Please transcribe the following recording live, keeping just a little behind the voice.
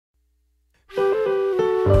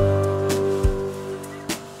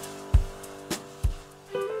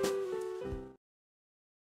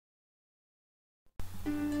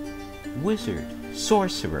wizard,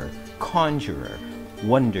 sorcerer, conjurer,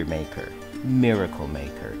 wonder maker, miracle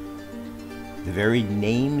maker. The very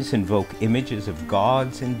names invoke images of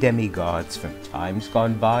gods and demigods from times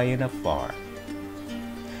gone by and afar.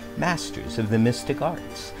 Masters of the mystic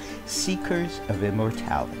arts, seekers of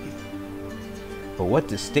immortality. But what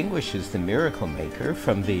distinguishes the miracle maker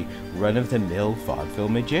from the run-of-the-mill vaudeville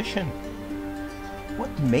magician?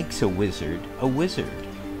 What makes a wizard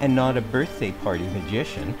and not a birthday party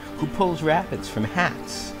magician who pulls rabbits from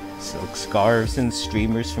hats, silk scarves and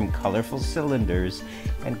streamers from colorful cylinders,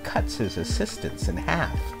 and cuts his assistants in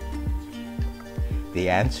half? The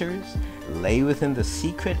answers lay within the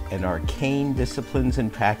secret and arcane disciplines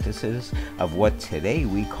and practices of what today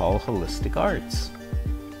we call holistic arts.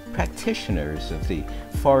 Practitioners of the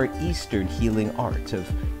Far Eastern healing art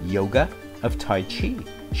of yoga, of Tai Chi,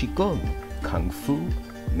 Qigong, Kung Fu,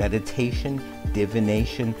 meditation,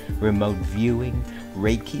 divination, remote viewing,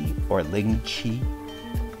 Reiki, or Ling Chi.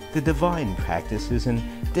 The divine practices and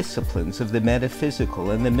disciplines of the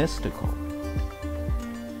metaphysical and the mystical.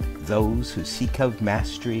 Those who seek out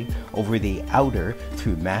mastery over the outer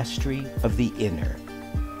through mastery of the inner.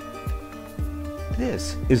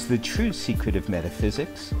 This is the true secret of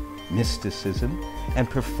metaphysics, mysticism, and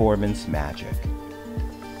performance magic.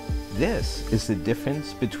 This is the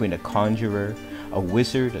difference between a conjurer, a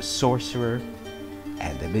wizard, a sorcerer,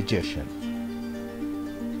 and a magician.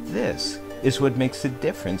 This is what makes the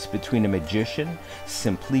difference between a magician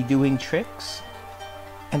simply doing tricks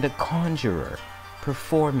and a conjurer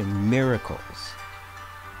performing miracles.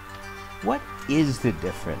 What is the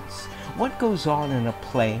difference? What goes on in a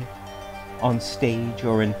play, on stage,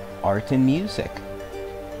 or in art and music?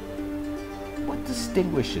 What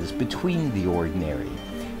distinguishes between the ordinary,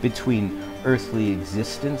 between earthly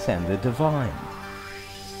existence and the divine?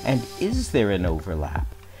 And is there an overlap?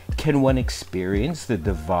 Can one experience the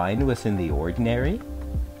divine within the ordinary?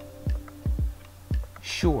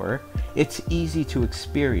 Sure, it's easy to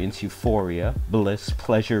experience euphoria, bliss,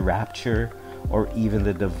 pleasure, rapture, or even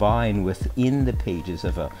the divine within the pages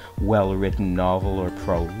of a well-written novel or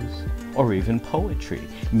prose, or even poetry,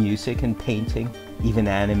 music and painting, even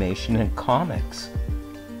animation and comics.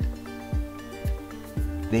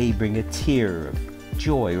 They bring a tear of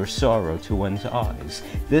joy or sorrow to one's eyes.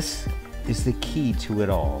 This is the key to it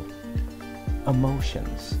all.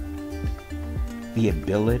 Emotions. The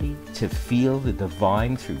ability to feel the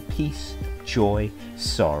divine through peace, joy,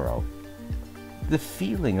 sorrow. The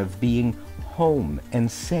feeling of being home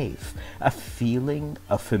and safe, a feeling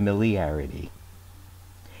of familiarity.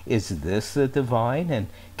 Is this the divine, and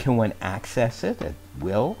can one access it at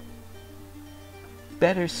will?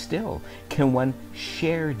 Better still, can one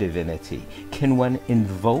share divinity? Can one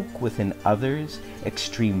invoke within others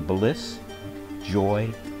extreme bliss,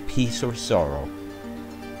 joy, peace, or sorrow?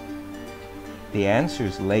 The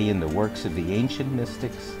answers lay in the works of the ancient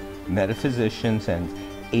mystics, metaphysicians, and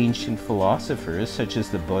ancient philosophers such as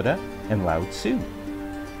the Buddha and Lao Tzu.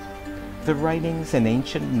 The writings and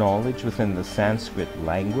ancient knowledge within the Sanskrit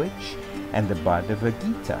language and the Bhagavad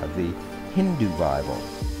Gita, the Hindu Bible.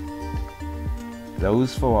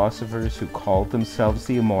 Those philosophers who called themselves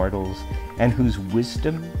the immortals and whose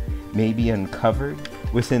wisdom may be uncovered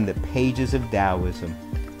within the pages of Taoism,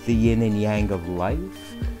 the yin and yang of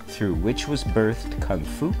life, through which was birthed Kung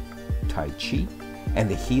Fu, Tai Chi, and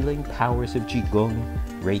the healing powers of Qigong,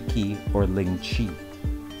 Reiki, or Ling Chi,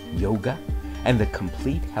 yoga, and the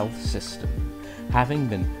complete health system, having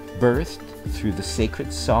been birthed through the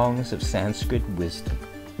sacred songs of Sanskrit wisdom.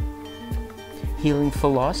 Healing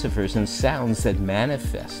philosophers and sounds that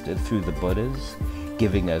manifested through the Buddhas,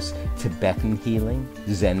 giving us Tibetan healing,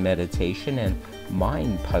 Zen meditation, and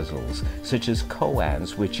mind puzzles such as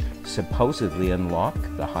koans, which supposedly unlock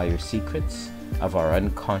the higher secrets of our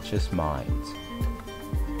unconscious minds.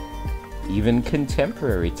 Even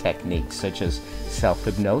contemporary techniques such as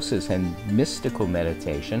self-hypnosis and mystical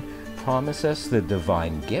meditation promise us the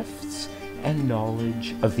divine gifts and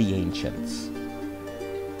knowledge of the ancients.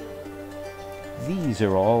 These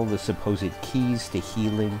are all the supposed keys to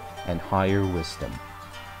healing and higher wisdom.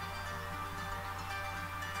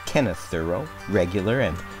 Can a thorough, regular,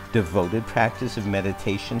 and devoted practice of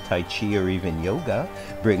meditation, Tai Chi, or even yoga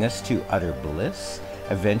bring us to utter bliss,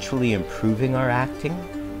 eventually improving our acting,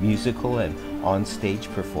 musical, and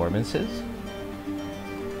on-stage performances?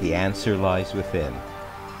 The answer lies within.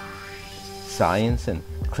 Science and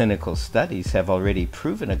clinical studies have already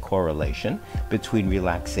proven a correlation between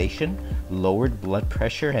relaxation, lowered blood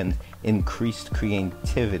pressure, and increased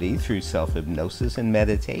creativity through self-hypnosis and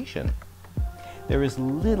meditation. There is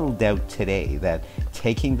little doubt today that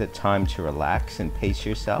taking the time to relax and pace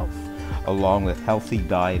yourself, along with healthy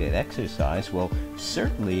diet and exercise, will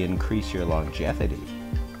certainly increase your longevity.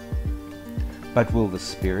 But will the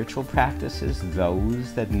spiritual practices,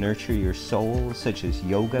 those that nurture your soul, such as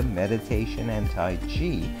yoga, meditation, and Tai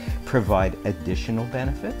Chi, provide additional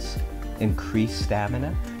benefits, increased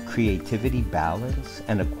stamina, creativity, balance,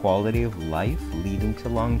 and a quality of life leading to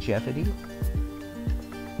longevity?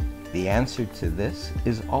 The answer to this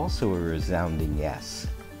is also a resounding yes.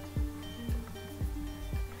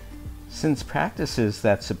 Since practices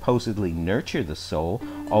that supposedly nurture the soul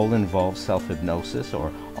all involve self-hypnosis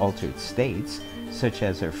or altered states, such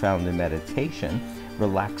as are found in meditation,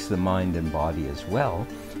 relax the mind and body as well,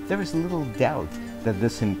 there is little doubt that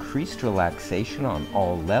this increased relaxation on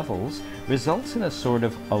all levels results in a sort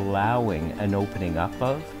of allowing an opening up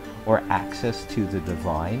of, or access to the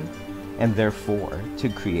divine, and therefore to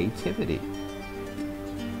creativity.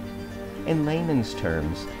 In layman's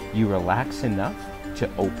terms, you relax enough to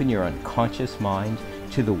open your unconscious mind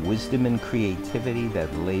to the wisdom and creativity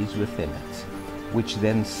that lays within it, which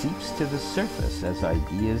then seeps to the surface as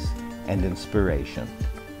ideas and inspiration.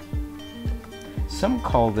 Some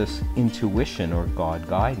call this intuition or God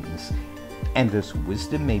guidance, and this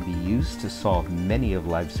wisdom may be used to solve many of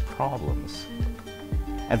life's problems.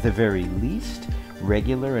 At the very least,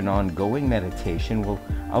 regular and ongoing meditation will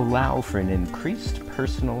allow for an increased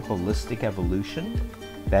personal holistic evolution,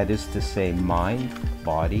 that is to say, mind,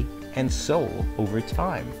 body, and soul over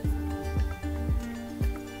time.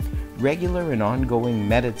 Regular and ongoing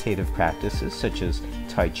meditative practices such as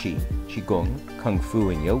Tai Chi, Qigong, Kung Fu,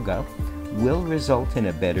 and Yoga will result in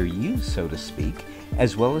a better you, so to speak,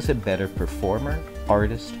 as well as a better performer,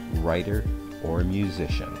 artist, writer, or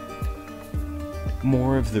musician.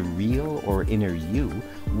 More of the real or inner you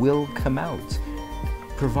will come out,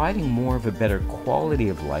 providing more of a better quality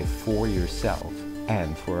of life for yourself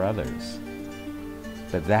and for others.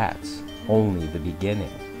 But that's only the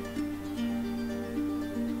beginning.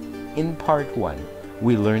 In part 1,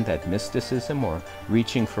 we learned that mysticism, or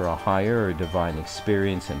reaching for a higher or divine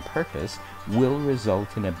experience and purpose, will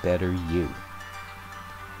result in a better you.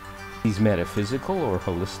 These metaphysical or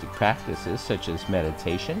holistic practices, such as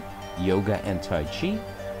meditation, yoga, and Tai Chi,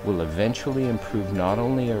 will eventually improve not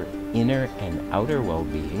only your inner and outer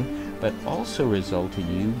well-being, but also result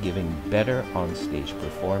in you giving better on-stage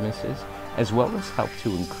performances, as well as help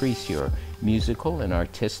to increase your musical and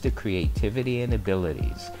artistic creativity and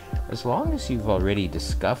abilities, as long as you've already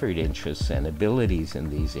discovered interests and abilities in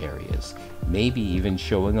these areas, maybe even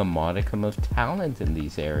showing a modicum of talent in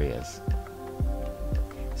these areas.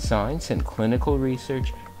 Science and clinical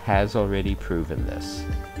research has already proven this.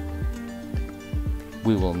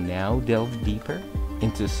 We will now delve deeper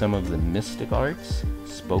into some of the mystic arts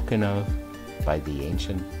spoken of by the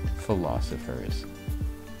ancient philosophers.